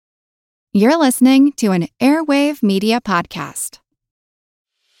You're listening to an Airwave Media Podcast.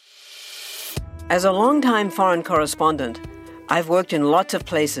 As a longtime foreign correspondent, I've worked in lots of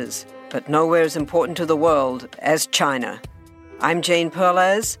places, but nowhere as important to the world as China. I'm Jane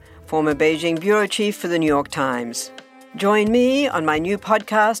Perlez, former Beijing bureau chief for the New York Times. Join me on my new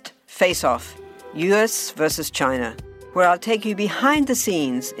podcast, Face Off, U.S. versus China, where I'll take you behind the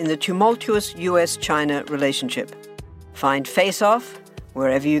scenes in the tumultuous U.S.-China relationship. Find Face Off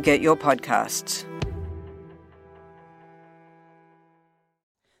wherever you get your podcasts.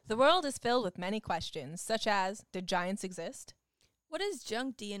 The world is filled with many questions, such as, did giants exist? What is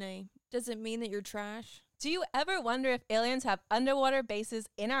junk DNA? Does it mean that you're trash? Do you ever wonder if aliens have underwater bases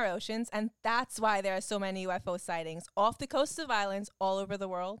in our oceans, and that's why there are so many UFO sightings off the coasts of islands all over the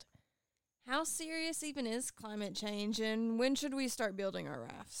world? How serious even is climate change, and when should we start building our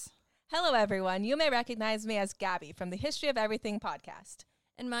rafts? Hello, everyone. You may recognize me as Gabby from the History of Everything podcast.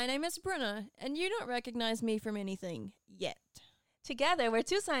 And my name is Bruna, and you don't recognize me from anything yet. Together, we're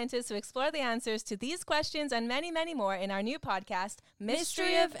two scientists who explore the answers to these questions and many, many more in our new podcast,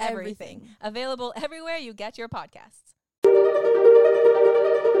 Mystery of Everything, available everywhere you get your podcasts.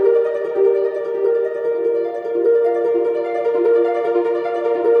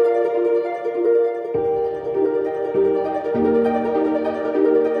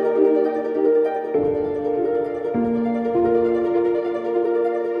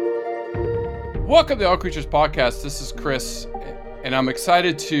 Welcome to the All Creatures Podcast. This is Chris, and I'm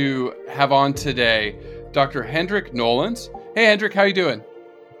excited to have on today Dr. Hendrik Nollens. Hey, Hendrik, how you doing?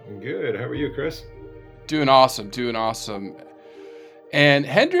 I'm good. How are you, Chris? Doing awesome. And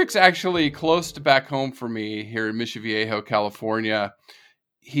Hendrik's actually close to back home for me here in Mission Viejo, California.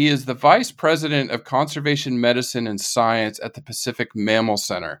 He is the Vice President of Conservation Medicine and Science at the Pacific Mammal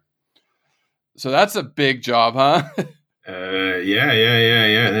Center. So that's a big job, huh? Yeah.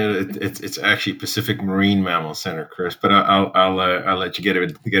 It's actually Pacific Marine Mammal Center, Chris. But I'll let you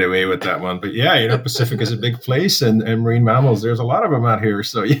get away with that one. But yeah, Pacific is a big place, and marine mammals. There's a lot of them out here.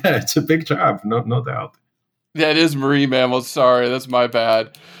 So yeah, it's a big job, no doubt. That is marine mammals. Sorry, that's my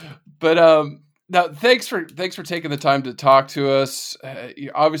bad. But now, thanks for taking the time to talk to us.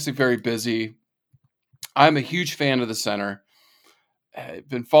 You're obviously very busy. I'm a huge fan of the center. I've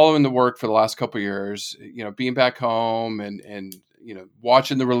been following the work for the last couple of years, being back home and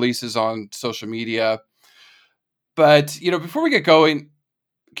watching the releases on social media. But, before we get going,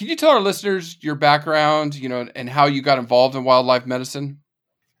 can you tell our listeners your background, and how you got involved in wildlife medicine?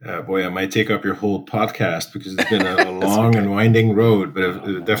 Boy, I might take up your whole podcast because it's been a long and winding road, but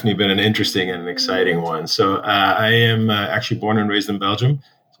it's definitely been an interesting and an exciting one. So I am actually born and raised in Belgium.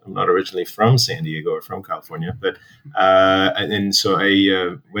 I'm not originally from San Diego or from California, but and so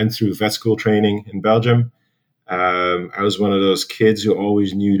I went through vet school training in Belgium. I was one of those kids who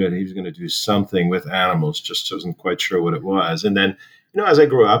always knew that he was going to do something with animals, just wasn't quite sure what it was. And then, as I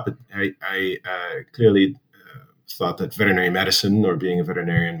grew up, I clearly thought that veterinary medicine or being a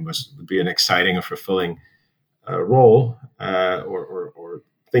veterinarian would be an exciting or fulfilling role or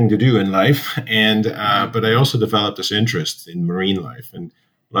thing to do in life. And but I also developed this interest in marine life, and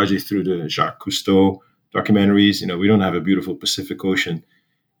largely through the Jacques Cousteau documentaries. We don't have a beautiful Pacific Ocean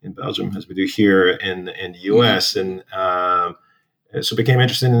in Belgium as we do here in the U.S. And so became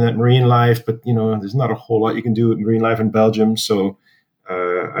interested in that marine life. But, there's not a whole lot you can do with marine life in Belgium. So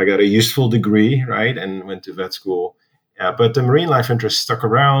I got a useful degree, right, and went to vet school. But the marine life interest stuck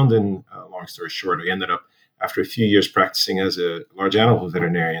around. And long story short, I ended up, after a few years practicing as a large animal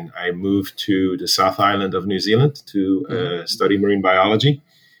veterinarian, I moved to the South Island of New Zealand to study marine biology.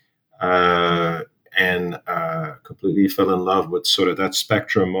 And completely fell in love with sort of that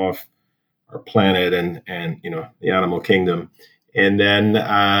spectrum of our planet and the animal kingdom. And then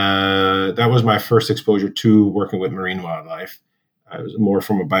that was my first exposure to working with marine wildlife. It was more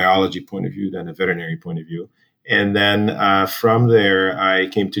from a biology point of view than a veterinary point of view. And then from there, I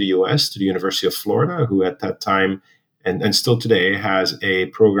came to the U.S., to the University of Florida, who at that time and still today has a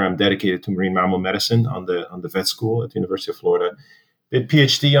program dedicated to marine mammal medicine on the vet school at the University of Florida. Did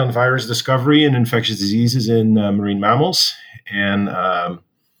PhD on virus discovery and infectious diseases in marine mammals, and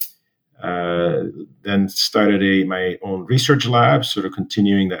then started my own research lab, sort of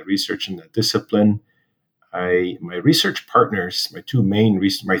continuing that research in that discipline. My research partners, main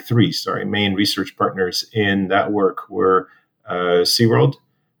research partners in that work were SeaWorld,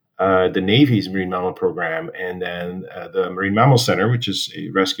 the Navy's Marine Mammal Program, and then the Marine Mammal Center, which is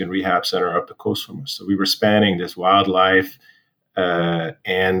a rescue and rehab center up the coast from us. So we were spanning this wildlife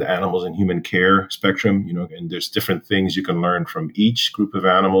and animals and human care spectrum, and there's different things you can learn from each group of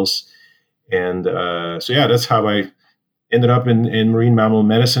animals. And so, yeah, that's how I ended up in marine mammal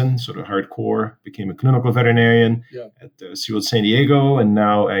medicine, sort of hardcore, became a clinical veterinarian at SeaWorld San Diego. And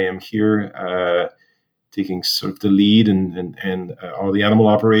now I am here taking sort of the lead and all the animal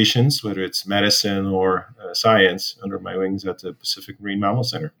operations, whether it's medicine or science, under my wings at the Pacific Marine Mammal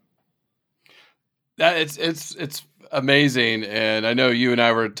Center. That it's amazing. And I know you and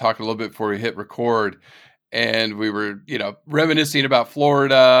I were talking a little bit before we hit record, and we were, reminiscing about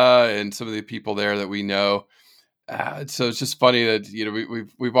Florida and some of the people there that we know. So it's just funny that,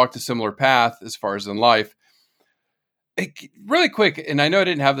 we've walked a similar path as far as in life. Really quick, and I know I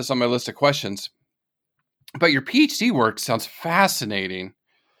didn't have this on my list of questions, but your PhD work sounds fascinating.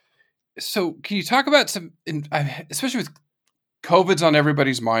 So can you talk about especially with COVID's on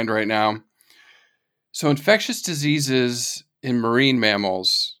everybody's mind right now. So infectious diseases in marine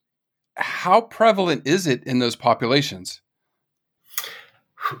mammals, how prevalent is it in those populations?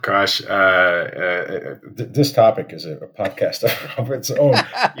 Gosh, this topic is a podcast of its own.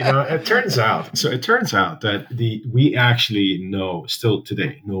 It turns out that we actually still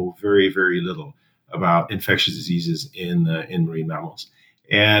today know very, very little about infectious diseases in marine mammals.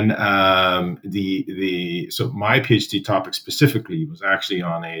 And so my PhD topic specifically was actually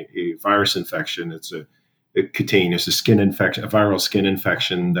on a virus infection. It's a cutaneous, a skin infection, a viral skin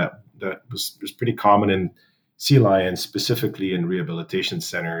infection that was pretty common in sea lions, specifically in rehabilitation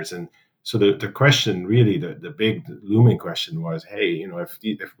centers. And so the question, really, the big looming question was, hey, if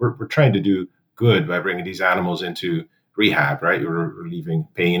we're trying to do good by bringing these animals into rehab, right? We're relieving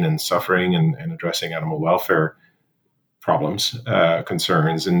pain and suffering and addressing animal welfare problems,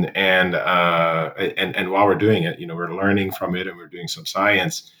 concerns, and while we're doing it, we're learning from it and we're doing some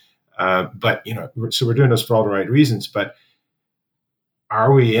science. But so we're doing this for all the right reasons. But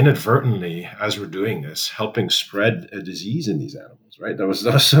are we inadvertently, as we're doing this, helping spread a disease in these animals, right? That was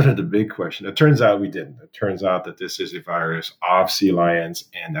sort of the big question. It turns out we didn't. It turns out that this is a virus of sea lions,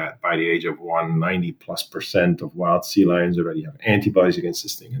 and that by the age of 90+% of wild sea lions already have antibodies against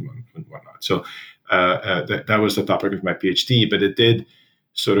this thing and whatnot. So that was the topic of my PhD, but it did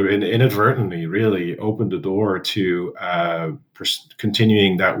sort of inadvertently really opened the door to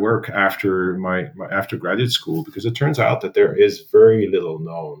continuing that work after after graduate school, because it turns out that there is very little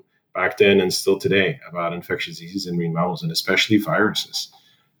known back then and still today about infectious diseases in marine mammals, and especially viruses.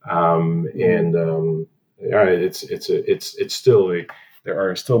 It's still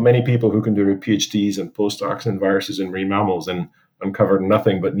there are still many people who can do PhDs and postdocs in viruses in marine mammals and uncover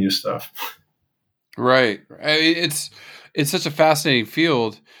nothing but new stuff. Right. It's such a fascinating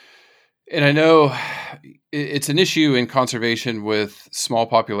field. And I know it's an issue in conservation with small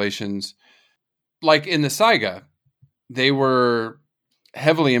populations. Like in the Saiga, they were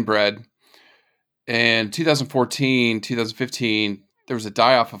heavily inbred. And 2014, 2015, there was a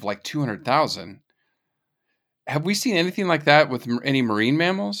die-off of like 200,000. Have we seen anything like that with any marine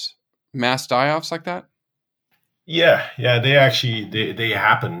mammals? Mass die-offs like that? Yeah, they actually they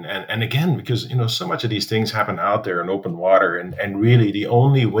happen, and again, because so much of these things happen out there in open water, and really the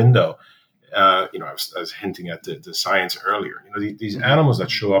only window, I was hinting at the science earlier. These animals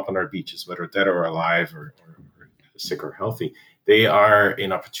that show up on our beaches, whether dead or alive, or sick or healthy, they are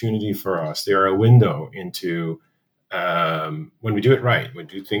an opportunity for us. They are a window into when we do it right, when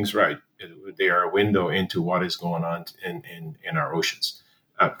we do things right. They are a window into what is going on in our oceans.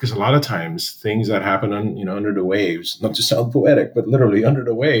 Because a lot of times things that happen under the waves, not to sound poetic, but literally under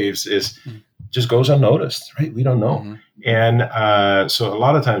the waves, just goes unnoticed, right? We don't know. Mm-hmm. And so a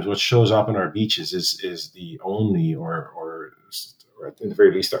lot of times what shows up on our beaches is the only or at the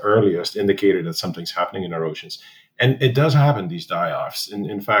very least the earliest indicator that something's happening in our oceans. And it does happen, these die-offs. And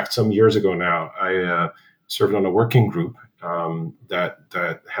in fact, some years ago now, I served on a working group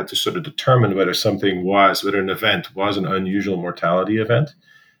that had to sort of determine whether an event was an unusual mortality event.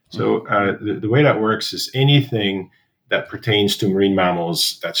 So the way that works is anything that pertains to marine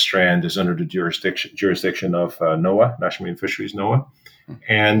mammals that strand is under the jurisdiction of NOAA, National Marine Fisheries, NOAA.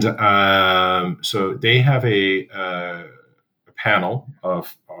 And so they have a panel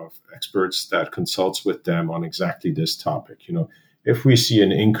of experts that consults with them on exactly this topic. If we see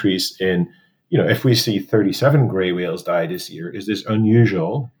an increase in, if we see 37 gray whales die this year, is this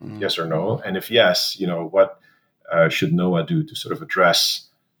unusual? Yes or no? And if yes, what should NOAA do to sort of address,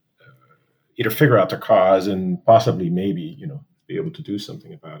 either figure out the cause and possibly maybe, be able to do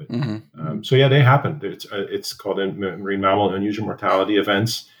something about it. Mm-hmm. So yeah, they happen. It's called marine mammal unusual mortality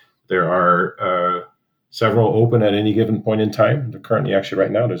events. There are several open at any given point in time. Currently, actually,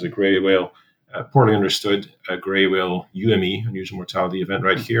 right now, there's a gray whale, poorly understood, a gray whale UME, unusual mortality event,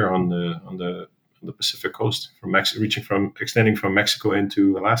 right here on the Pacific coast, extending from Mexico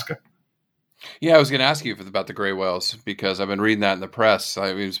into Alaska. Yeah, I was going to ask you about the gray whales because I've been reading that in the press.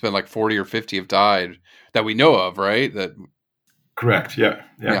 I mean, it's been like 40 or 50 have died that we know of, right? Correct. Yeah.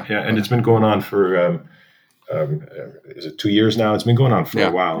 And it's been going on for, is it 2 years now? It's been going on for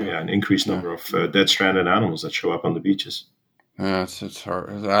a while. Yeah, an increased number of dead stranded animals that show up on the beaches. Yeah, it's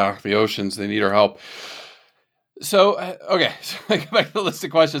hard. The oceans, they need our help. So, okay, so I go back to the list of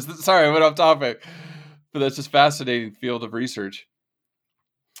questions. Sorry, I went off topic, but that's just fascinating field of research.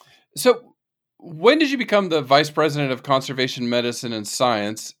 So, when did you become the Vice President of Conservation Medicine and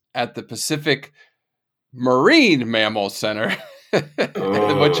Science at the Pacific Marine Mammal Center?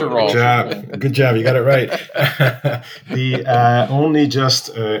 What's your role? Good job. You got it right. Only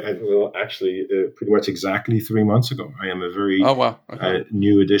just, pretty much exactly 3 months ago. I am a very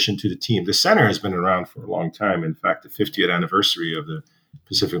new addition to the team. The center has been around for a long time. In fact, the 50th anniversary of the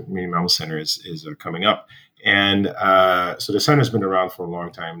Pacific Marine Mammal Center is coming up. And so the center has been around for a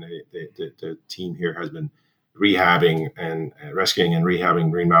long time. The team here has been rehabbing and rescuing and rehabbing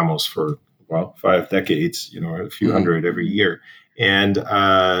marine mammals for 5 decades, a few hundred every year. And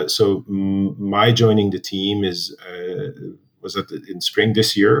so my joining the team was in spring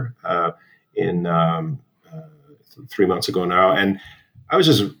this year, 3 months ago now. And I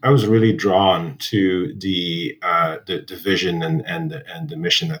was really drawn to the vision and the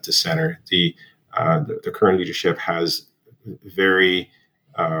mission at the center. The current leadership is very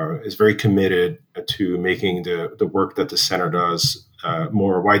committed to making the work that the center does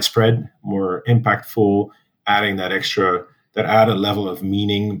more widespread, more impactful, adding that added level of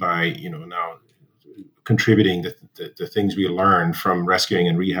meaning by now contributing the things we learn from rescuing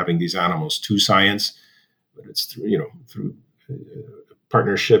and rehabbing these animals to science, but it's through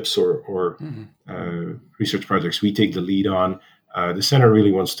partnerships or research projects we take the lead on. The center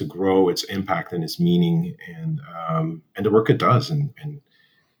really wants to grow its impact and its meaning and the work it does. And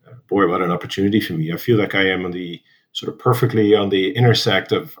boy, what an opportunity for me. I feel like I am sort of perfectly on the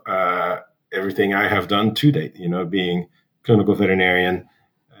intersect of everything I have done to date, being clinical veterinarian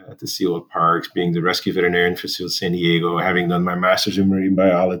at the SeaWorld Parks, being the rescue veterinarian for SeaWorld San Diego, having done my master's in marine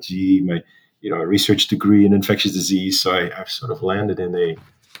biology, my research degree in infectious disease. So I've sort of landed in a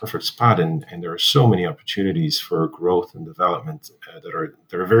perfect spot, and there are so many opportunities for growth and development that are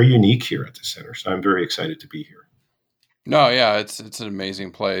very unique here at the center. So I'm very excited to be here. No, yeah, it's an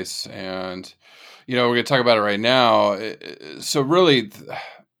amazing place, and we're going to talk about it right now. So really,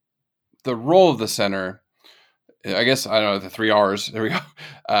 the role of the center, I guess, I don't know, the 3 R's. There we go.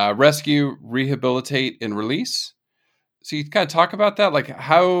 Rescue, rehabilitate, and release. So you kind of talk about that, like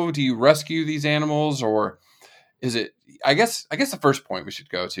how do you rescue these animals, or is it? I guess the first point we should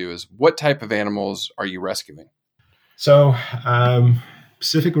go to is what type of animals are you rescuing? So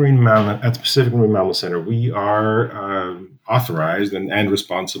Pacific Marine Mammal Center, we are authorized and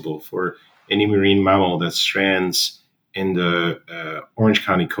responsible for any marine mammal that strands in the Orange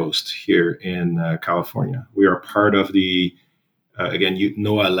County coast here in California. We are part of the,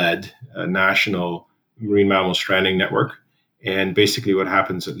 NOAA-led National Marine Mammal Stranding Network. And basically what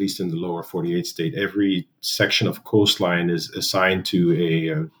happens, at least in the lower 48 state, every section of coastline is assigned to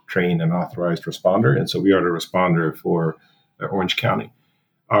a trained and authorized responder. And so we are the responder for Orange County.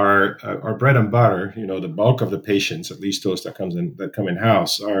 Our bread and butter, the bulk of the patients, at least those that come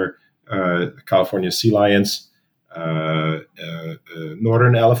in-house, are California sea lions,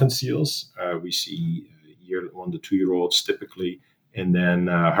 northern elephant seals. We see 1 to 2 year olds typically, and then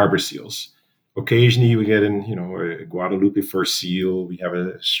harbor seals. Occasionally we get in, a Guadalupe fur seal. We have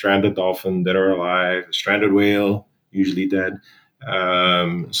a stranded dolphin, dead or alive, a stranded whale, usually dead.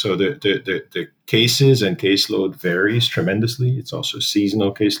 So the cases and caseload varies tremendously. It's also a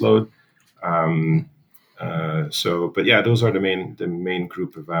seasonal caseload. But yeah, those are the main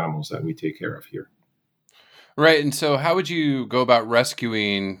group of animals that we take care of here. Right. And so how would you go about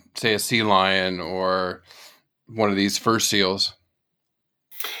rescuing, say, a sea lion or one of these fur seals?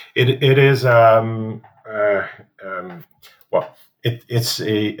 It is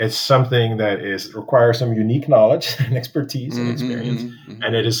it's something that requires some unique knowledge and expertise and experience,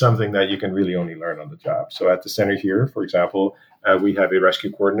 and it is something that you can really only learn on the job. So at the center here, for example, we have a rescue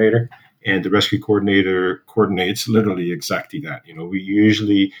coordinator, and the rescue coordinator coordinates literally exactly that. We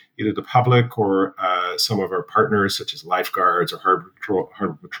usually either the public or some of our partners, such as lifeguards or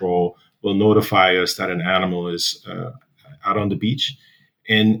harbor patrol, will notify us that an animal is out on the beach.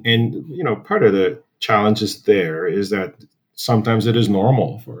 And part of the challenges there is that sometimes it is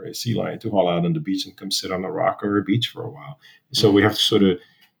normal for a sea lion to haul out on the beach and come sit on a rock or a beach for a while. So we have to sort of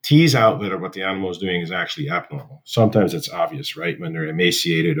tease out whether what the animal is doing is actually abnormal. Sometimes it's obvious, right? When they're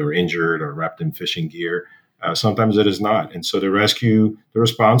emaciated or injured or wrapped in fishing gear. Sometimes it is not. And so the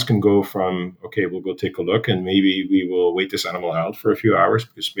response can go from, okay, we'll go take a look and maybe we will wait this animal out for a few hours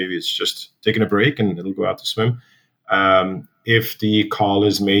because maybe it's just taking a break and it'll go out to swim. If the call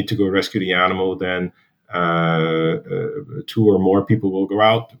is made to go rescue the animal, then 2 or more people will go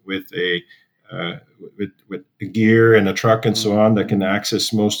out with a gear and a truck and so on that can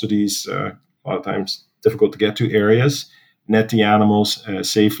access most of these, a lot of times difficult to get to areas, net the animals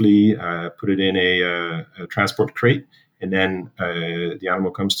safely, put it in a transport crate, and then the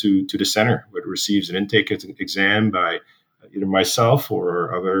animal comes to the center where it receives an intake exam by either myself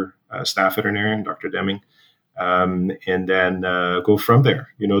or other staff veterinarian, Dr. Deming, and then go from there.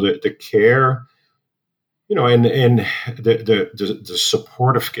 The care, and the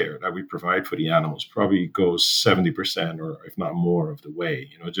supportive care that we provide for the animals probably goes 70% or if not more of the way.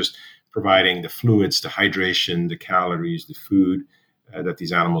 Just providing the fluids, the hydration, the calories, the food that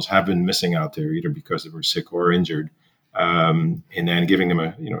these animals have been missing out there, either because they were sick or injured, and then giving them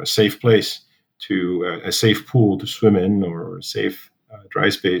a safe place a safe pool to swim in or a safe dry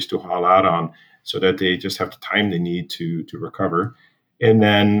space to haul out on, so that they just have the time they need to recover. And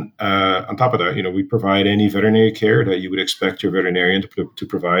then on top of that, we provide any veterinary care that you would expect your veterinarian to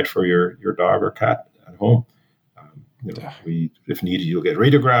provide for your dog or cat at home. If needed, you'll get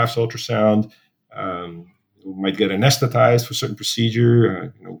radiographs, ultrasound. We might get anesthetized for certain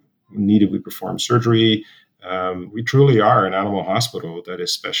procedure. Needed, we perform surgery. We truly are an animal hospital that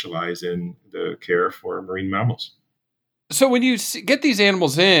is specialized in the care for marine mammals. So when you get these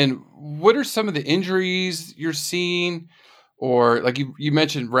animals in, what are some of the injuries you're seeing? Or like you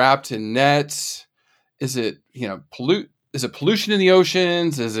mentioned, wrapped in nets. Is it Is it pollution in the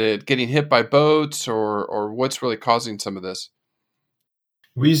oceans? Is it getting hit by boats, or what's really causing some of this?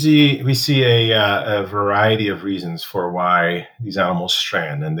 We see a variety of reasons for why these animals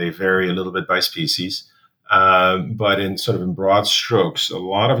strand, and they vary a little bit by species. But in broad strokes, a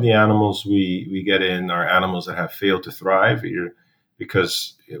lot of the animals we get in are animals that have failed to thrive, either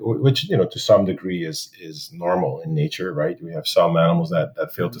which to some degree is normal in nature, right? We have some animals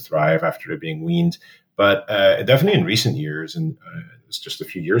that fail to thrive after they're being weaned, but definitely in recent years, and it's just a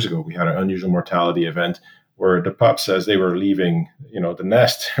few years ago, we had an unusual mortality event where the pups, as they were leaving, the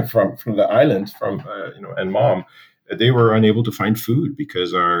nest from the island, and mom, they were unable to find food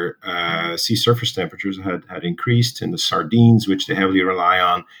because our sea surface temperatures had increased, and the sardines, which they heavily rely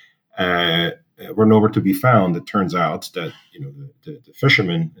on, were nowhere to be found. It turns out that the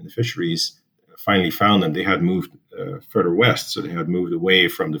fishermen and the fisheries finally found them. They had moved further west, so they had moved away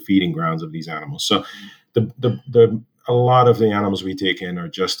from the feeding grounds of these animals. So a lot of the animals we take in are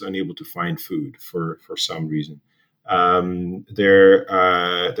just unable to find food for some reason. There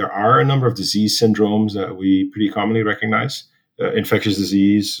are a number of disease syndromes that we pretty commonly recognize. Infectious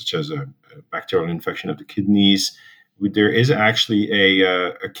disease, such as a bacterial infection of the kidneys. There is actually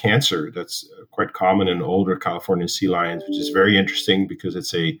a cancer that's quite common in older Californian sea lions, which is very interesting because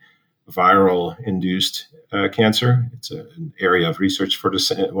it's a viral-induced cancer. It's an area of research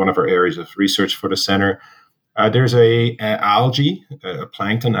one of our areas of research for the center. There's a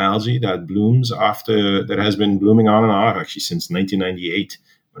plankton algae that blooms that has been blooming on and off actually since 1998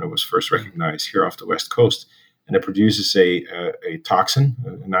 when it was first recognized here off the West Coast, and it produces a toxin,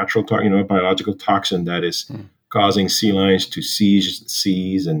 a natural a biological toxin that is causing sea lions to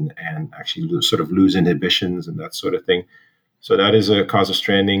seize and actually lose inhibitions and that sort of thing. So that is a cause of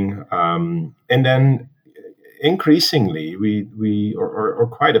stranding. And then increasingly, we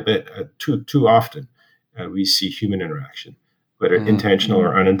quite a bit, too often, we see human interaction, whether intentional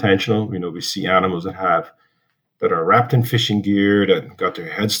or unintentional. We see animals that are wrapped in fishing gear, that got their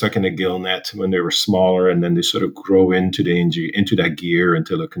head stuck in a gill net when they were smaller, and then they sort of grow into that gear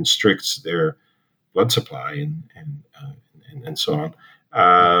until it constricts their blood supply and so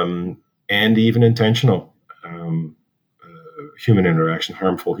on, and even intentional human interaction,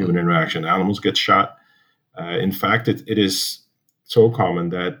 harmful human interaction. Animals get shot. In fact, it is so common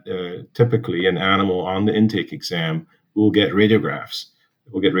that typically an animal on the intake exam will get radiographs.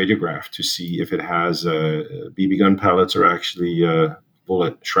 We'll get radiographed to see if it has BB gun pellets or actually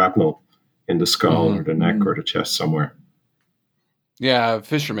bullet shrapnel in the skull or the neck or the chest somewhere. Yeah,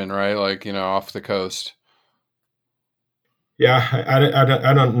 fishermen, right? Off the coast. Yeah,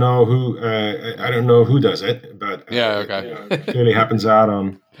 I don't know who does it, but yeah, okay. It clearly happens out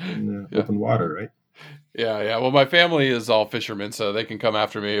in open water, right? Yeah. Well, my family is all fishermen, so they can come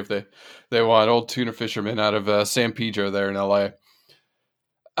after me if they want. Old tuna fishermen out of San Pedro there in LA.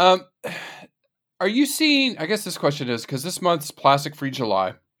 Are you seeing? I guess this question is because this month's Plastic Free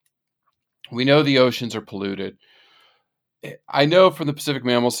July. We know the oceans are polluted. I know from the Pacific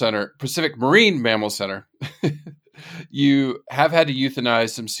Marine Mammal Center, you have had to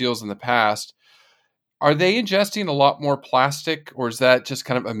euthanize some seals in the past. Are they ingesting a lot more plastic, or is that just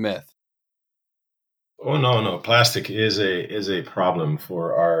kind of a myth? Oh no! Plastic is a problem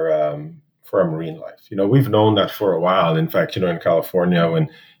for our marine life. We've known that for a while. In fact, in California, when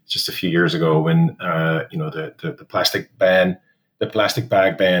just a few years ago, when the plastic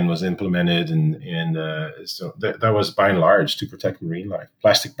bag ban was implemented, and so that was by and large to protect marine life.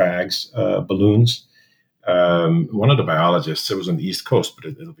 Plastic bags, balloons. One of the biologists, it was on the East Coast, but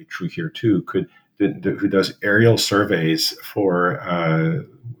it'll be true here too, who does aerial surveys for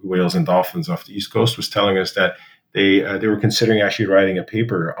whales and dolphins off the East Coast, was telling us that they were considering actually writing a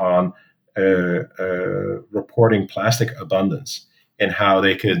paper on reporting plastic abundance and how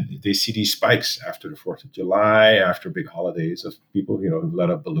they see these spikes after the 4th of July, after big holidays of people, who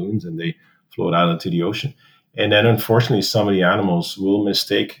let up balloons and they float out into the ocean. And then, unfortunately, some of the animals will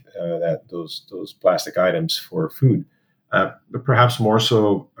mistake those plastic items for food. But perhaps more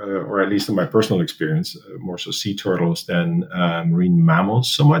so, or at least in my personal experience, more so sea turtles than marine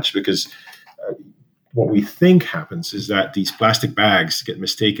mammals so much, because what we think happens is that these plastic bags get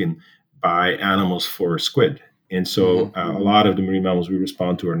mistaken by animals for squid. And so a lot of the marine mammals we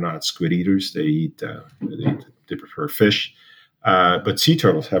respond to are not squid eaters. They prefer fish. But sea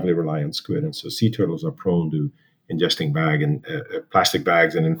turtles heavily rely on squid. And so sea turtles are prone to ingesting plastic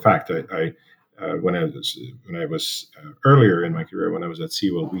bags. And in fact, when I was earlier in my career, when I was at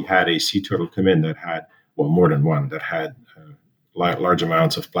SeaWorld, we had a sea turtle come in that had, more than one, that had large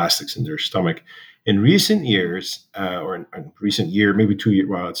amounts of plastics in their stomach. In recent years, maybe 2 years,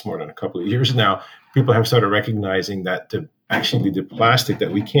 it's more than a couple of years now, people have started recognizing that the plastic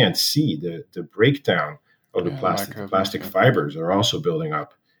that we can't see, the breakdown of the plastic fibers are also building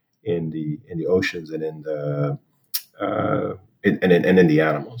up in the oceans and in the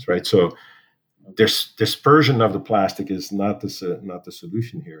animals, right? So dispersion of the plastic is not the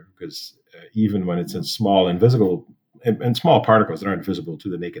solution here, because even when it's in small small particles that aren't visible to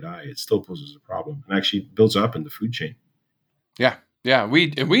the naked eye, it still poses a problem and actually builds up in the food chain. Yeah,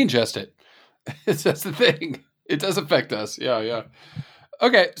 we ingest it. That's the thing. It does affect us. Yeah.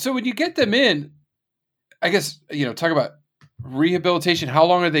 Okay, so when you get them in, I guess talk about rehabilitation. How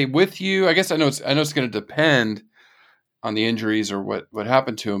long are they with you? I guess I know it's going to depend on the injuries or what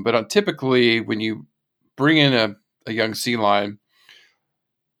happened to them. But typically, when you bring in a young sea lion,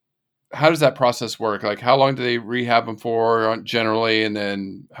 how does that process work? Like, how long do they rehab them for generally, and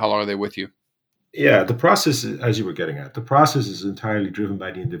then how long are they with you? Yeah, the process, as you were getting at, the process is entirely driven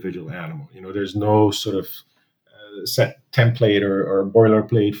by the individual animal. There's no sort of set template or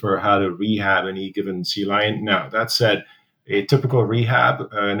boilerplate for how to rehab any given sea lion. Now, that said, a typical rehab,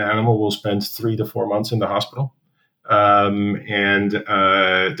 an animal will spend 3 to 4 months in the hospital. And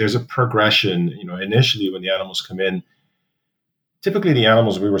there's a progression. Initially when the animals come in, typically the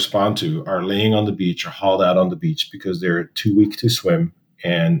animals we respond to are laying on the beach or hauled out on the beach because they're too weak to swim,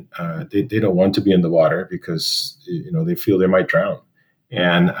 and they don't want to be in the water because they feel they might drown.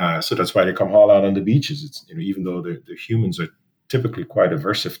 And so that's why they come hauled out on the beaches. It's even though the humans are typically quite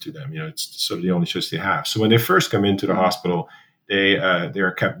aversive to them, it's sort of the only choice they have. So when they first come into the hospital, they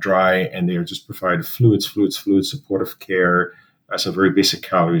are kept dry and they are just provided fluids, supportive care, some very basic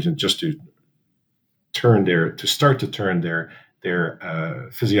calories, and just to start to turn their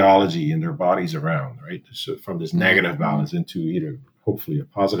physiology and their bodies around, right? So from this negative balance into either hopefully a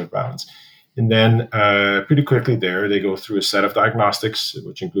positive balance. And then pretty quickly they go through a set of diagnostics,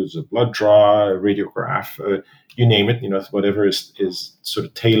 which includes a blood draw, a radiograph, you name it, whatever is sort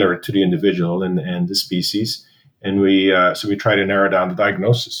of tailored to the individual and the species. And we try to narrow down the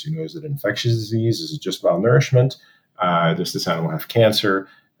diagnosis. Is it infectious disease? Is it just malnourishment? Does this animal have cancer?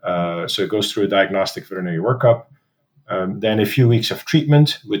 So it goes through a diagnostic veterinary workup. Then a few weeks of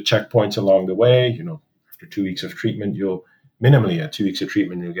treatment with checkpoints along the way. After 2 weeks of treatment, you'll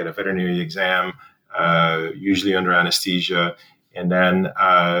get a veterinary exam, usually under anesthesia. And then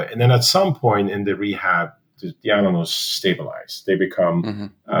at some point in the rehab, the animals stabilize. They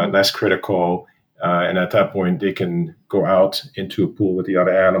become less critical. And at that point, they can go out into a pool with the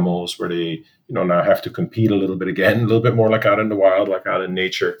other animals where they, now have to compete a little bit again, a little bit more like out in the wild, like out in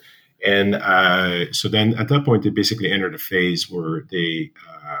nature. And so then at that point, they basically enter the phase where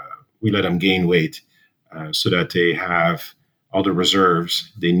we let them gain weight so that they have all the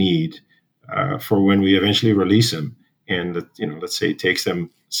reserves they need for when we eventually release them. And, let's say it takes them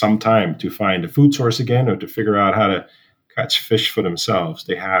some time to find a food source again or to figure out how to catch fish for themselves.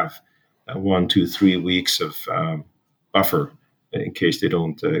 They have 1, 2, 3 weeks of buffer in case they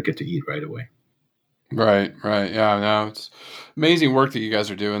don't get to eat right away. Right. Yeah, no, it's amazing work that you guys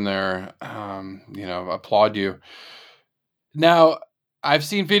are doing there. Applaud you. Now, I've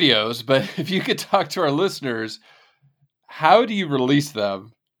seen videos, but if you could talk to our listeners, how do you release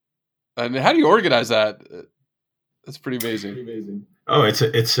them? And how do you organize that? That's pretty amazing. Oh,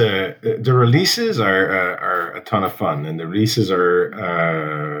 the releases are a ton of fun, and the releases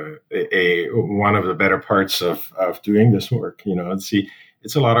are one of the better parts of doing this work.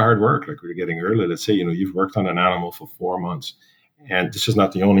 It's a lot of hard work. Like we were getting earlier, let's say you've worked on an animal for 4 months, and this is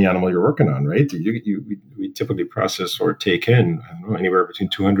not the only animal you're working on, right? We typically process or take in anywhere between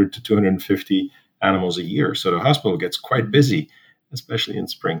 200 to 250 animals a year, so the hospital gets quite busy, especially in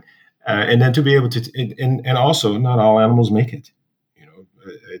spring. And then to be able to, and also not all animals make it.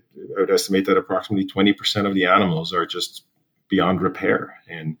 I would estimate that approximately 20% of the animals are just beyond repair,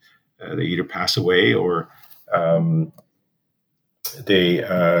 and they either pass away or they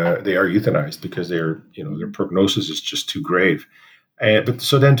are euthanized because their prognosis is just too grave. But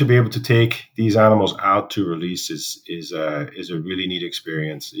so then to be able to take these animals out to release is a really neat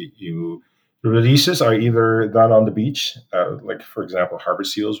experience. The releases are either done on the beach, like for example, harbor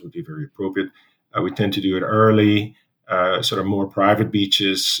seals would be very appropriate. We tend to do it early. Sort of more private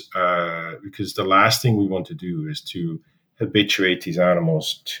beaches, because the last thing we want to do is to habituate these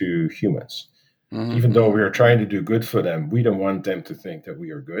animals to humans. Mm-hmm. Even though we are trying to do good for them, we don't want them to think that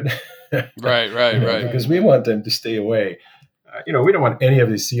we are good. Right. Because we want them to stay away. We don't want any of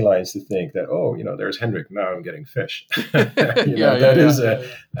these sea lions to think that, there's Hendrik, now I'm getting fish. That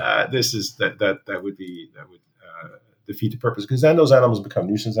would defeat the purpose, because then those animals become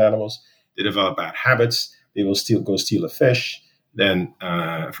nuisance animals. They develop bad habits. They will go steal a fish, then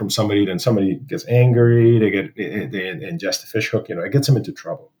from somebody. Then somebody gets angry. They ingest a fish hook. It gets them into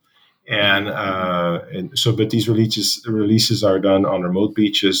trouble. And so, but these releases are done on remote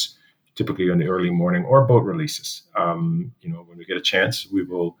beaches, typically in the early morning, or boat releases. When we get a chance, we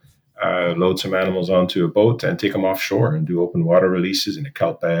will load some animals onto a boat and take them offshore and do open water releases in a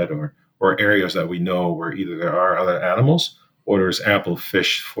kelp bed or areas that we know where either there are other animals or there's ample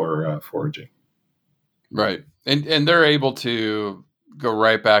fish for foraging. Right. And they're able to go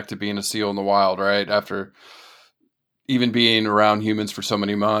right back to being a seal in the wild, right? After even being around humans for so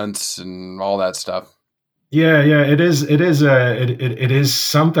many months and all that stuff. Yeah. It is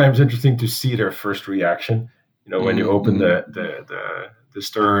sometimes interesting to see their first reaction. When you open the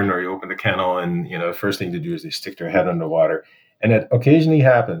stern or you open the kennel, and the first thing to do is they stick their head underwater. And it occasionally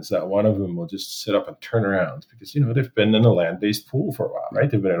happens that one of them will just sit up and turn around because, they've been in a land-based pool for a while,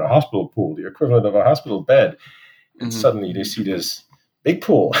 right? They've been in a hospital pool, the equivalent of a hospital bed. And suddenly they see this big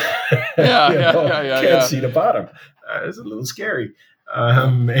pool. Can't see the bottom. It's a little scary.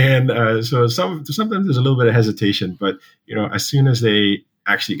 So sometimes there's a little bit of hesitation, but, as soon as they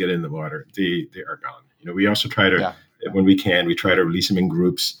actually get in the water, they are gone. We also try to, when we can, we try to release them in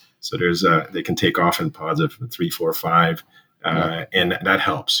groups. So they can take off in pods of 3, 4, 5. And that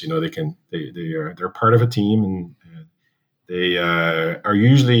helps. They're part of a team, and they are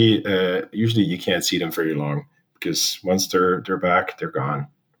usually you can't see them very long because once they're back, they're gone.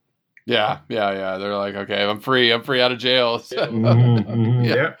 Yeah. They're like, okay, I'm free out of jail.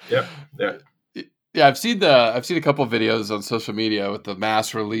 Yeah. Yeah, I've seen a couple of videos on social media with the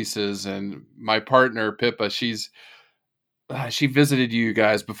mass releases, and my partner Pippa, she visited you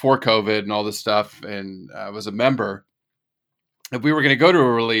guys before COVID and all this stuff, and was a member. If we were going to go to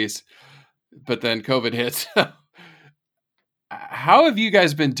a release, but then COVID hit. How have you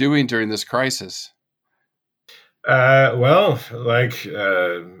guys been doing during this crisis? Well, like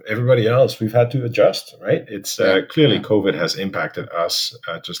everybody else, we've had to adjust, right? It's clearly COVID has impacted us,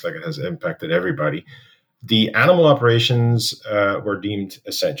 just like it has impacted everybody. The animal operations were deemed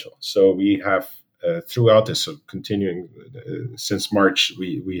essential. So we have, throughout this, so continuing since March,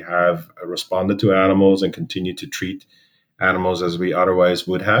 we have responded to animals and continued to treat animals as we otherwise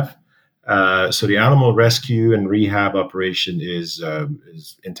would have. So the animal rescue and rehab operation is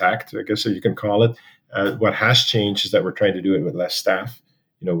intact, I guess, so you can call it. What has changed is that we're trying to do it with less staff.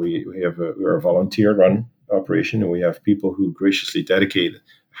 We're a volunteer-run operation, and we have people who graciously dedicate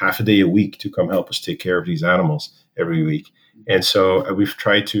half a day a week to come help us take care of these animals every week. And so we've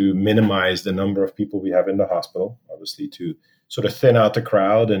tried to minimize the number of people we have in the hospital, obviously, to sort of thin out the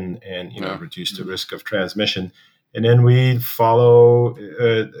crowd and reduce the risk of transmission. And then we follow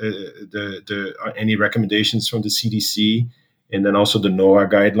any recommendations from the CDC, and then also the NOAA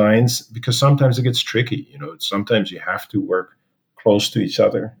guidelines, because sometimes it gets tricky. Sometimes you have to work close to each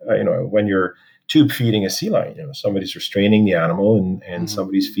other. When you're tube feeding a sea lion, somebody's restraining the animal and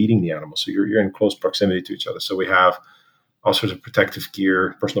somebody's feeding the animal. So you're in close proximity to each other. So we have all sorts of protective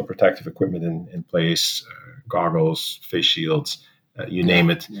gear, personal protective equipment in place, goggles, face shields, you name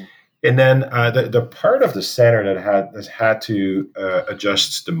it. Yeah. And then the part of the center that has had to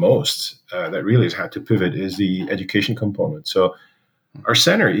adjust the most, that really has had to pivot, is the education component. So our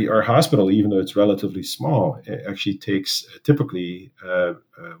center, our hospital, even though it's relatively small, it actually takes typically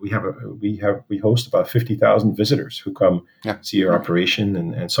we host about 50,000 visitors who come see our operation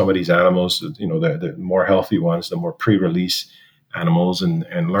and some of these animals. The more healthy ones, the more pre-release animals, and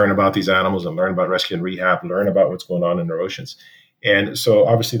learn about these animals and learn about rescue and rehab, learn about what's going on in our oceans. And so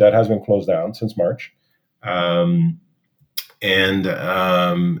obviously that has been closed down since March. But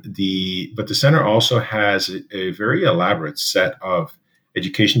the center also has a very elaborate set of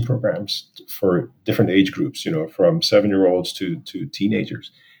education programs for different age groups, from 7-year-olds to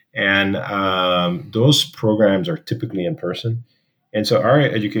teenagers. And those programs are typically in person. And so our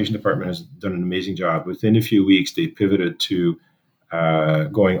education department has done an amazing job. Within a few weeks, they pivoted to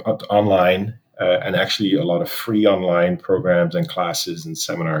going online, and actually a lot of free online programs and classes and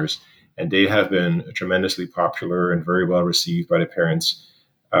seminars. And they have been tremendously popular and very well received by the parents.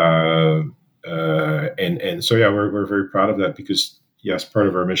 And so, we're very proud of that because, yes, part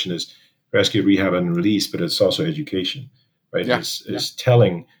of our mission is rescue, rehab, and release, but it's also education, right? Yeah. It's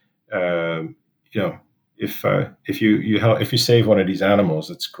telling, if you save one of these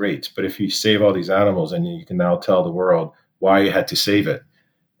animals, it's great. But if you save all these animals and you can now tell the world why you had to save it,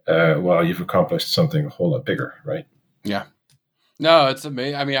 well, you've accomplished something a whole lot bigger, right? Yeah. No, it's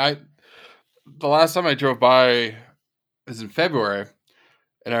amazing. I mean, the last time I drove by was in February,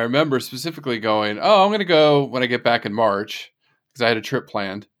 and I remember specifically going, I'm going to go when I get back in March, because I had a trip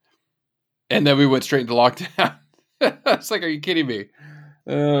planned. And then we went straight into lockdown. It's like, are you kidding me?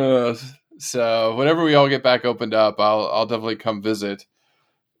 So whenever we all get back opened up, I'll definitely come visit.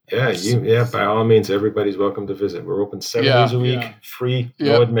 Yeah, by all means, everybody's welcome to visit. We're open 7 days a week, free,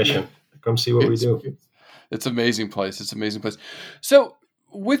 no admission. Come see what we do. It's an amazing place. So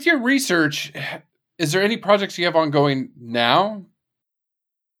with your research, is there any projects you have ongoing now?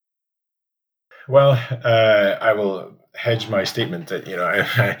 Well, I will hedge my statement that,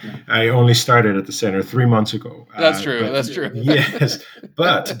 I only started at the center 3 months ago. That's true. Yes,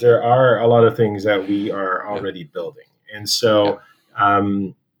 but there are a lot of things that we are already building. And so,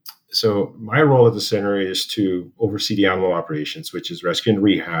 so my role at the center is to oversee the animal operations, which is rescue and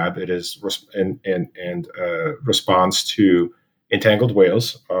rehab. It is response to entangled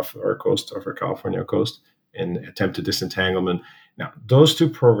whales off our California coast, and attempted disentanglement. Now, those two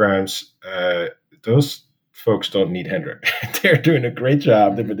programs, those folks don't need Hendrik. They're doing a great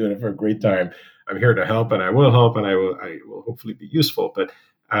job. They've been doing it for a great time. I'm here to help, and I will help, and I will hopefully be useful. But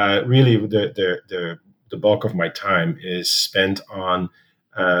really, the bulk of my time is spent on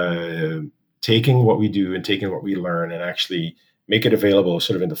taking what we do and taking what we learn and actually make it available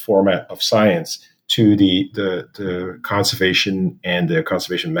sort of in the format of science to the conservation and the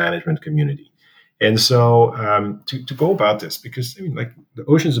conservation management community. And so to go about this, because the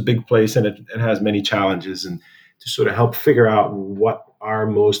ocean's a big place and it has many challenges, and to sort of help figure out what our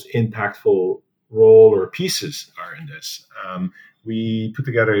most impactful role or pieces are in this, we put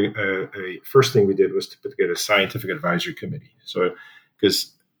together a first thing we did was to put together a scientific advisory committee. So,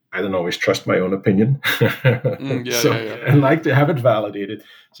 because I don't always trust my own opinion. I like to have it validated.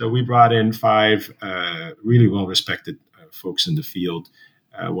 So we brought in 5 really well-respected folks in the field.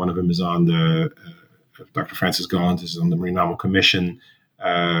 One of them is on Dr. Francis Gallant is on the Marine Mammal Commission.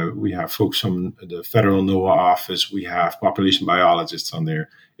 We have folks from the Federal NOAA office. We have population biologists on there.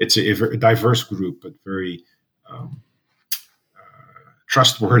 It's a diverse group, but very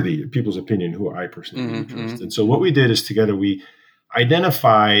trustworthy, people's opinion, who I personally trust. And so what we did is together we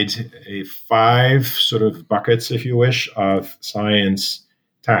identified 5 sort of buckets, if you wish, of science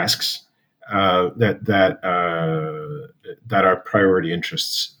tasks that are priority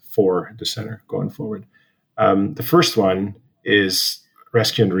interests for the center going forward. The first one is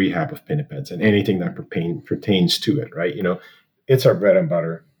rescue and rehab of pinnipeds and anything that pertains to it, right? It's our bread and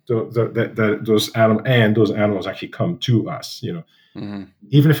butter. Those animals actually come to us,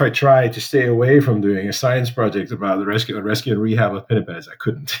 Even if I tried to stay away from doing a science project about the rescue and rehab of pinnipeds, I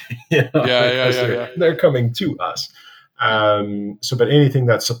couldn't. They're coming to us. But anything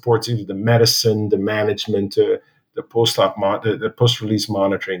that supports either the medicine, the management, the post-release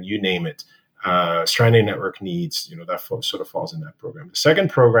monitoring, you name it, stranding network needs, that sort of falls in that program. The second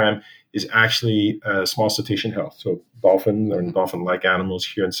program is actually small cetacean health. So dolphins and dolphin-like animals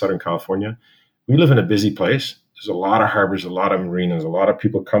here in Southern California. We live in a busy place. There's a lot of harbors, a lot of marinas, a lot of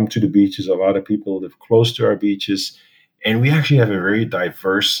people come to the beaches, a lot of people live close to our beaches. And we actually have a very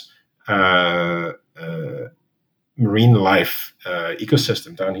diverse marine life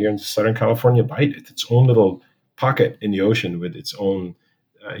ecosystem down here in the Southern California Bight. It's its own little pocket in the ocean with its own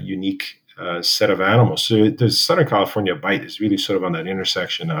unique set of animals. So the Southern California Bight is really sort of on that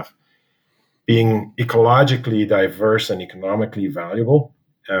intersection of being ecologically diverse and economically valuable.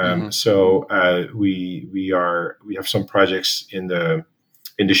 So we have some projects in the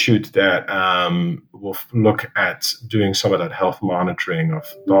chute that will look at doing some of that health monitoring of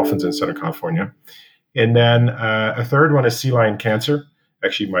dolphins in Southern California. And then a third one is sea lion cancer.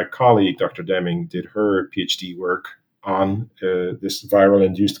 Actually, my colleague, Dr. Deming, did her PhD work on this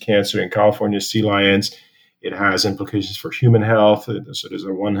viral-induced cancer in California sea lions. It has implications for human health, so there's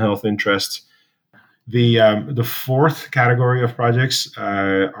a One Health interest. The fourth category of projects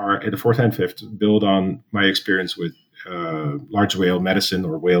are the fourth and fifth build on my experience with large whale medicine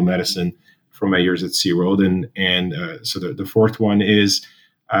or whale medicine from my years at SeaWorld. And so the fourth one is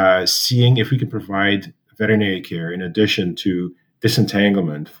seeing if we can provide veterinary care in addition to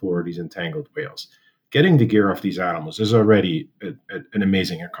disentanglement for these entangled whales. Getting the gear off these animals is already an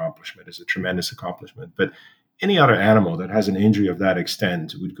amazing accomplishment. It's a tremendous accomplishment. But any other animal that has an injury of that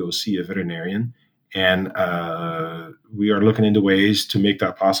extent would go see a veterinarian. And we are looking into ways to make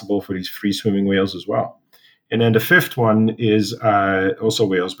that possible for these free-swimming whales as well. And then the fifth one is also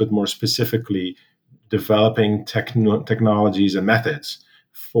whales, but more specifically developing technologies and methods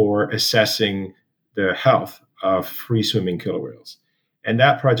for assessing the health of free-swimming killer whales. And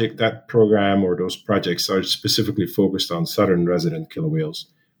that program, or those projects are specifically focused on southern resident killer whales,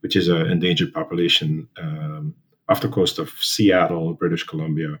 which is an endangered population off the coast of Seattle, British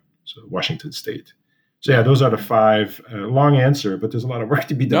Columbia, so Washington State. So yeah, those are the five. Long answer, but there's a lot of work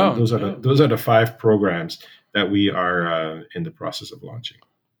to be done. Those are the five programs that we are in the process of launching.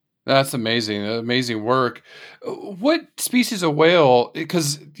 That's amazing. Amazing work. What species of whale,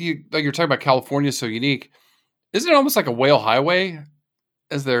 because you're talking about California is so unique, isn't it almost like a whale highway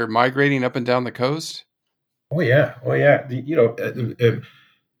as they're migrating up and down the coast? Oh yeah.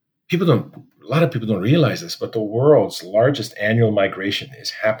 People don't. A lot of people don't realize this, but the world's largest annual migration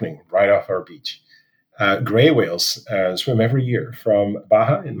is happening right off our beach. Gray whales swim every year from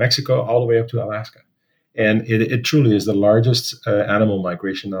Baja in Mexico all the way up to Alaska. And it truly is the largest annual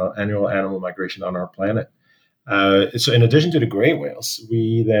animal migration on our planet. So in addition to the gray whales,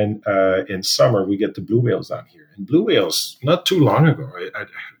 we then, in summer, we get the blue whales down here. And blue whales, not too long ago, I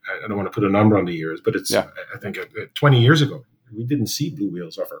don't want to put a number on the years, but it's, I think 20 years ago, we didn't see blue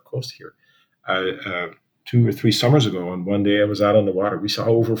whales off our coast here. 2 or 3 summers ago, and one day I was out on the water, we saw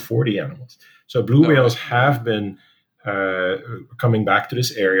over 40 animals. So blue whales have been coming back to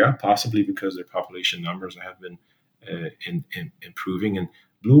this area, possibly because their population numbers have been improving. And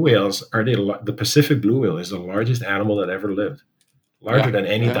blue whales the Pacific blue whale is the largest animal that ever lived, larger than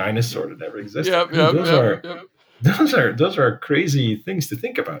any dinosaur that ever existed. Those are crazy things to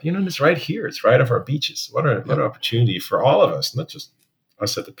think about. It's right here. It's right off our beaches. What an opportunity for all of us, not just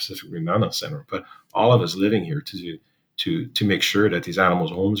us at the Pacific Marine Mammal Center, but all of us living here to make sure that these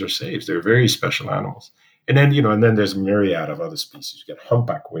animals' homes are safe. They're very special animals. And then there's a myriad of other species. You get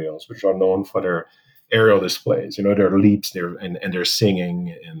humpback whales, which are known for their aerial displays. Their leaps, and their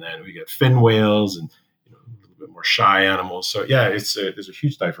singing. And then we get fin whales and a little bit more shy animals. So yeah, there's a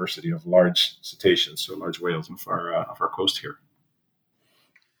huge diversity of large cetaceans, so large whales off our coast here.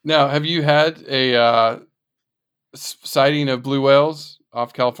 Now, have you had a sighting of blue whales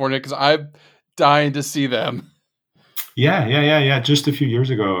off California? Because I'm dying to see them. Yeah. Just a few years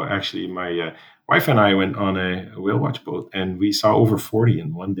ago, actually, my wife and I went on a whale watch boat, and we saw over 40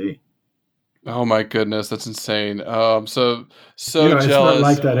 in one day. Oh my goodness, that's insane. So jealous. It's not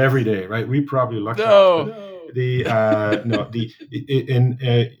like that every day, right? We probably lucked out. The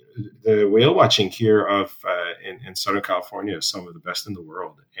whale watching here in Southern California is some of the best in the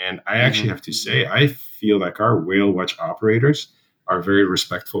world. And I actually have to say, I feel like our whale watch operators are very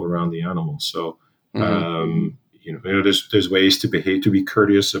respectful around the animals. So, there's ways to behave, to be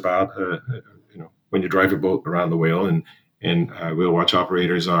courteous about, when you drive a boat around the whale, and whale watch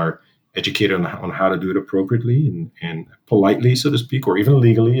operators are educated on how to do it appropriately and politely, so to speak, or even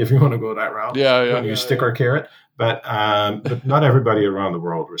legally, if you want to go that route. You stick or carrot. But not everybody around the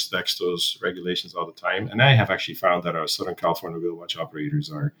world respects those regulations all the time. And I have actually found that our Southern California whale watch operators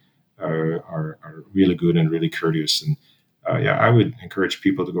are really good and really courteous. And I would encourage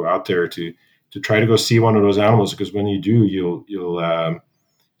people to go out there to try to go see one of those animals, because when you do, you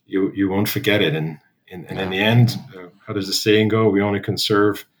won't forget it. And in the end, how does the saying go? We only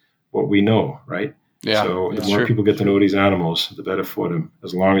conserve what we know, right? Yeah. So the more people get to know these animals, the better for them,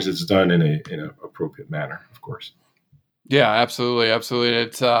 as long as it's done in an appropriate manner, of course. Yeah, absolutely.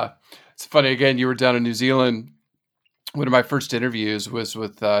 It's funny. Again, you were down in New Zealand one of my first interviews was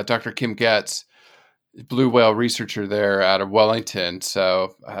with Dr. Kim Getz, blue whale researcher there out of Wellington.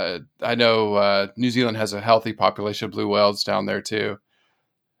 So I know New Zealand has a healthy population of blue whales down there too.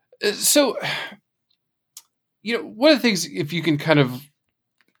 So, one of the things, if you can kind of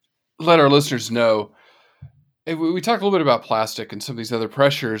let our listeners know, we talked a little bit about plastic and some of these other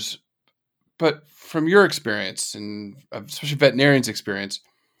pressures, but from your experience and especially veterinarians' experience,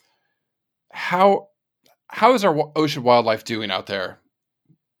 how is our ocean wildlife doing out there?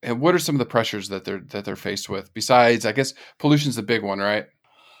 And what are some of the pressures that they're faced with? Besides, I guess pollution's the big one, right?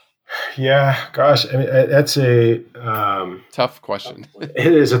 Yeah, gosh, I mean, that's a tough question.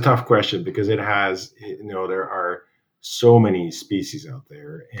 It is a tough question because it has, there are so many species out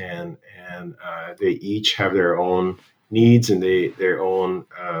there, and they each have their own needs and their own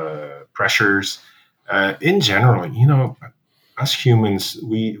pressures. In general, us humans,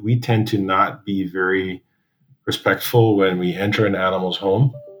 we tend to not be very respectful when we enter an animal's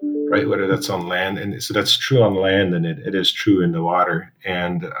home, right? Whether that's on land, and so that's true on land, and it is true in the water.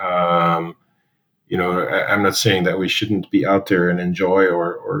 And I'm not saying that we shouldn't be out there and enjoy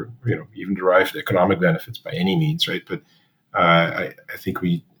or even derive economic benefits by any means, right? But I think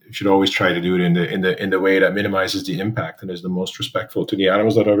we should always try to do it in the way that minimizes the impact and is the most respectful to the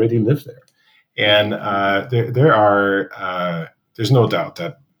animals that already live there. And there's no doubt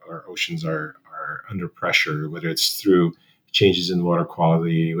that our oceans are under pressure, whether it's through changes in water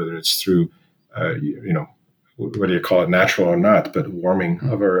quality, whether it's through whether you call it natural or not, but warming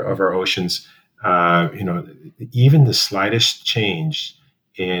of our oceans. Even the slightest change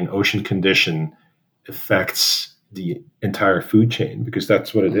in ocean condition affects the entire food chain, because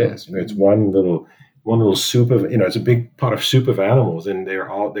that's what it is. It's one little soup of, it's a big pot of soup of animals, and they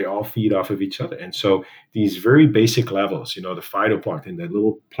all feed off of each other. And so these very basic levels, the phytoplankton, that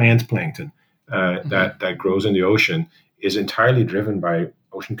little plant plankton that grows in the ocean, is entirely driven by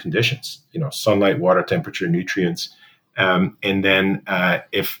ocean conditions, sunlight, water temperature, nutrients. And then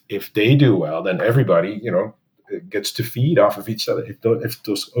if they do well, then everybody, gets to feed off of each other. If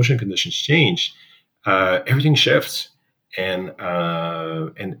those ocean conditions change, everything shifts. And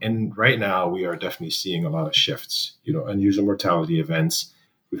right now we are definitely seeing a lot of shifts, unusual mortality events.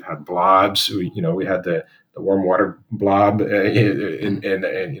 We've had blobs. We had the warm water blob in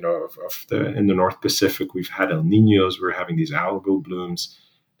the North Pacific. We've had El Niños. We're having these algal blooms.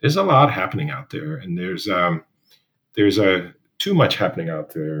 There's a lot happening out there, and there's too much happening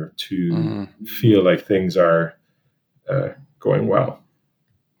out there to feel like things are going well.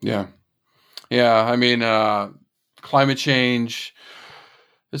 Yeah. I mean, climate change,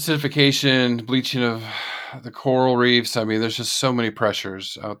 acidification, bleaching of the coral reefs. I mean, there's just so many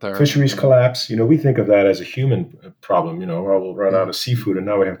pressures out there. Fisheries collapse. We think of that as a human problem. We'll run out of seafood and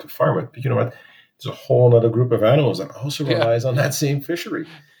now we have to farm it. But you know what? There's a whole other group of animals that also relies on that same fishery.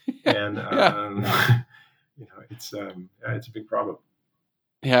 And, it's a big problem.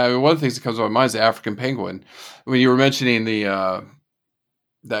 Yeah. I mean, one of the things that comes to my mind is the African penguin. When you were mentioning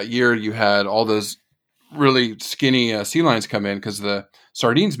that year you had all those really skinny sea lions come in because the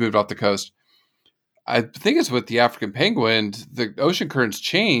sardines moved off the coast. I think it's with the African penguin, the ocean currents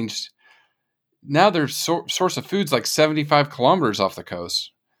changed. Now their source of food's like 75 kilometers off the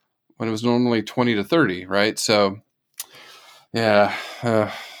coast when it was normally 20 to 30, right? So, yeah.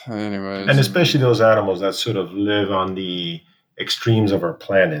 Anyways. And especially those animals that sort of live on the extremes of our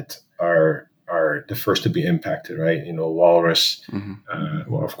planet are the first to be impacted, right? Walrus.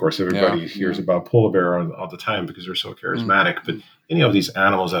 Well, of course, everybody hears about polar bear all the time because they're so charismatic. But any of these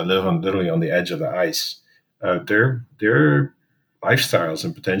animals that live literally on the edge of the ice, their lifestyles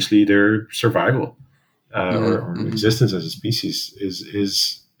and potentially their survival or existence as a species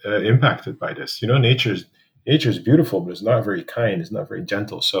is impacted by this. Nature's beautiful, but it's not very kind. It's not very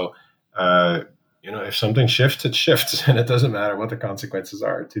gentle. So, if something shifts, it shifts, and it doesn't matter what the consequences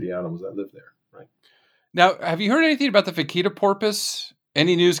are to the animals that live there. Right. Now, have you heard anything about the vaquita porpoise?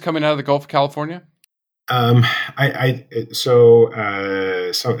 Any news coming out of the Gulf of California? I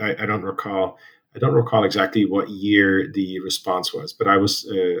don't recall. I don't recall exactly what year the response was, but I was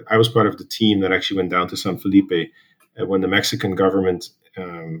part of the team that actually went down to San Felipe when the Mexican government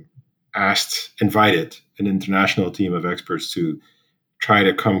invited an international team of experts to try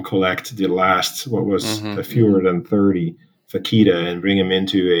to come collect the last, what was fewer than 30 vaquita and bring them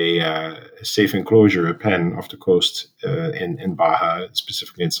into a safe enclosure, a pen off the coast in Baja,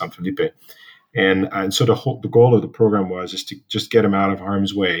 specifically in San Felipe. And so the goal of the program was to just get them out of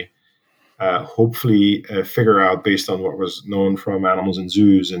harm's way, hopefully figure out based on what was known from animals in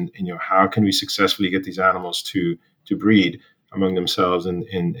zoos and how can we successfully get these animals to breed among themselves in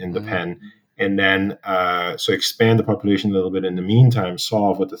the pen. and then so expand the population a little bit. In the meantime,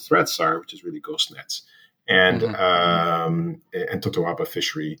 solve what the threats are, which is really ghost nets and totoaba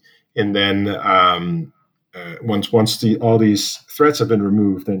fishery. And then once all these threats have been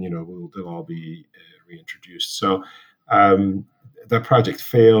removed, then they'll all be reintroduced. So that project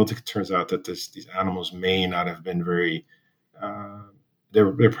failed. It turns out that these animals may not have been very.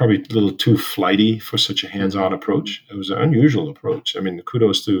 They're probably a little too flighty for such a hands-on approach. It was an unusual approach. I mean,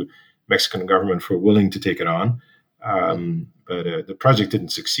 kudos to Mexican government for willing to take it on, but the project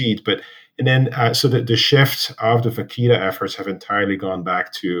didn't succeed. And then so the shift of the vaquita efforts have entirely gone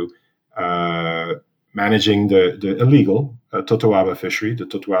back to managing the illegal totoaba fishery. The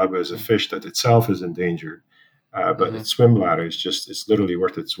totoaba is a fish that itself is endangered. But its swim bladder it's literally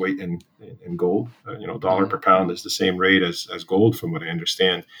worth its weight in gold. Dollar per pound is the same rate as gold, from what I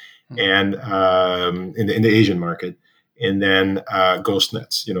understand, and in the Asian market. And then ghost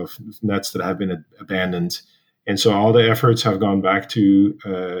nets, nets that have been abandoned. And so all the efforts have gone back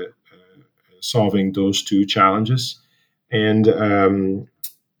to solving those two challenges. And not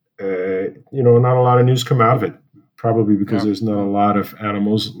a lot of news come out of it, probably because there's not a lot of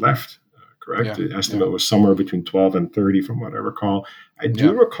animals left. Correct. The estimate was somewhere between 12 and 30, from what I recall. I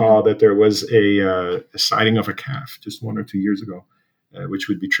do recall that there was a sighting of a calf just 1 or 2 years ago, which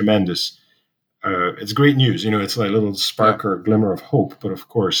would be tremendous. It's great news. It's like a little spark or glimmer of hope. But of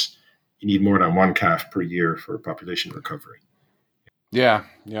course, you need more than one calf per year for population recovery. Yeah.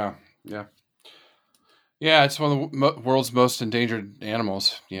 It's one of the world's most endangered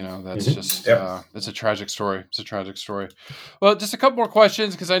animals. That's just, it's a tragic story. Well, just a couple more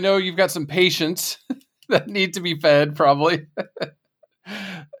questions, because I know you've got some patients that need to be fed, probably.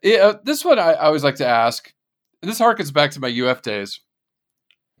 This one I always like to ask. This harkens back to my UF days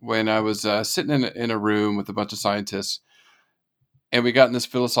when I was sitting in a room with a bunch of scientists, and we got in this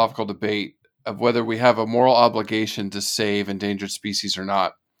philosophical debate of whether we have a moral obligation to save endangered species or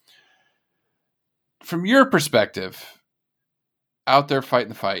not. From your perspective, out there fighting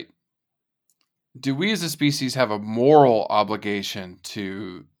the fight, do we as a species have a moral obligation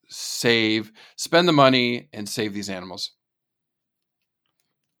to spend the money and save these animals?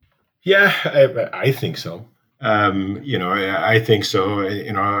 Yeah, I think so. I think so.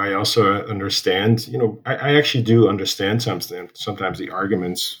 I also understand, I actually do understand sometimes the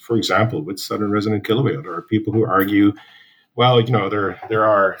arguments, for example, with southern resident killer whale. There are people who argue, well, there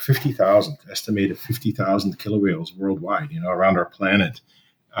are estimated 50,000 killer whales worldwide, around our planet.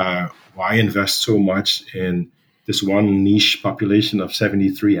 Why invest so much in this one niche population of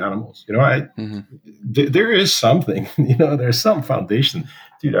 73 animals? There is something, there's some foundation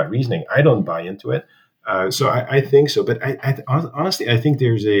to that reasoning. I don't buy into it. So I think so. But I honestly, I think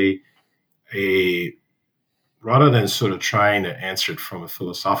there's a rather than sort of trying to answer it from a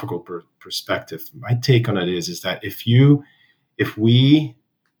philosophical perspective, my take on it is that if we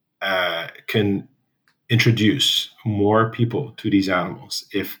can introduce more people to these animals,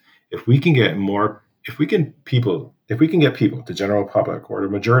 if we can get people, the general public or the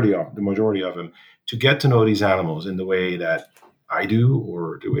majority of them, to get to know these animals in the way that I do,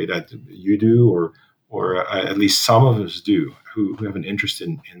 or the way that you do, or at least some of us do, who have an interest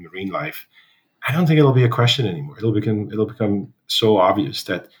in marine life, I don't think it'll be a question anymore. It'll become so obvious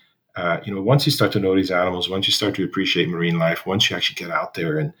that once you start to know these animals, once you start to appreciate marine life, once you actually get out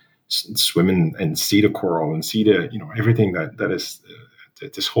there and swim and see the coral and see the everything that is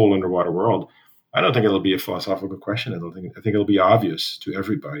this whole underwater world, I don't think it'll be a philosophical question. I think it'll be obvious to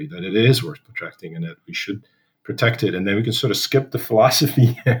everybody that it is worth protecting and that we should protect it. And then we can sort of skip the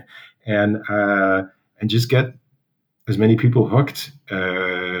philosophy and just get as many people hooked,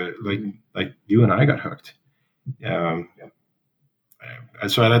 like you and I got hooked. And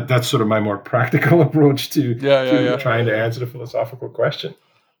so that's sort of my more practical approach to trying to answer the philosophical question.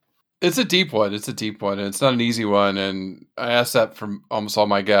 It's a deep one. And it's not an easy one. And I ask that from almost all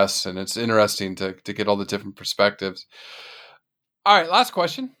my guests, and it's interesting to get all the different perspectives. All right, last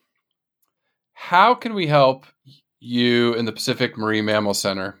question. How can we help you in the Pacific Marine Mammal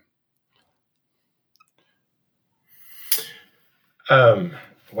Center?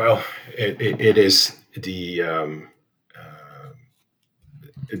 Well, it is the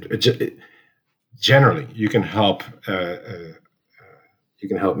generally you can help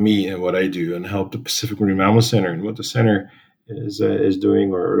me in what I do, and help the Pacific Marine Mammal Center and what the center is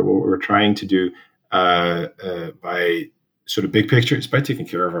doing, or what we're trying to do by sort of big picture, is by taking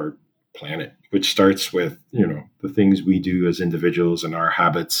care of our planet, which starts with the things we do as individuals and our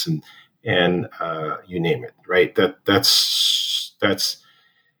habits and you name it, right? That's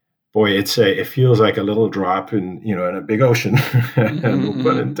boy, it feels like a little drop in a big ocean, no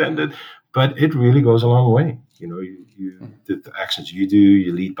pun intended. but it really goes a long way. The actions you do,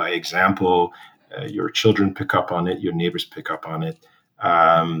 you lead by example. Your children pick up on it, your neighbors pick up on it.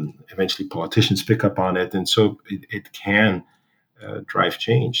 Eventually, politicians pick up on it, and so it can drive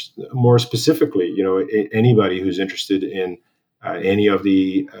change. More specifically, anybody who's interested in any of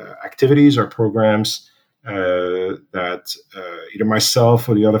the activities or programs that either myself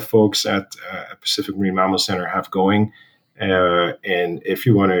or the other folks at Pacific Marine Mammal Center have going, and if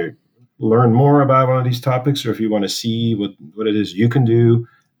you want to learn more about one of these topics, or if you want to see what it is you can do,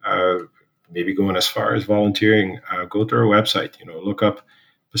 maybe going as far as volunteering, go to our website. Look up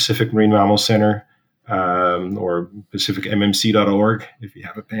Pacific Marine Mammal Center or pacificmmc.org if you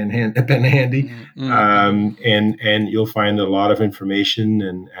have a pen handy, and you'll find a lot of information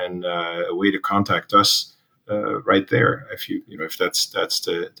and a way to contact us right there if that's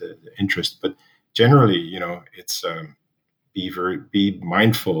the interest. But generally, it's be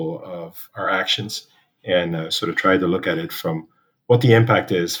mindful of our actions and sort of try to look at it from what the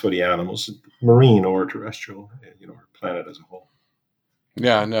impact is for the animals, marine or terrestrial, our planet as a whole.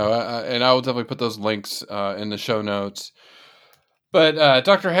 Yeah, no, and I will definitely put those links in the show notes. But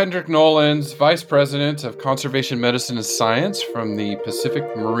Dr. Hendrik Nollens, Vice President of Conservation Medicine and Science from the Pacific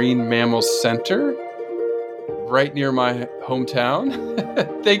Marine Mammal Center, right near my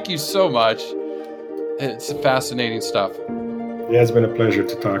hometown. Thank you so much. It's fascinating stuff. Yeah, it's been a pleasure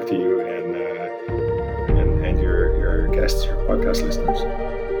to talk to you and your guests, your podcast listeners.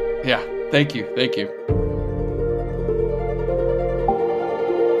 Yeah, thank you.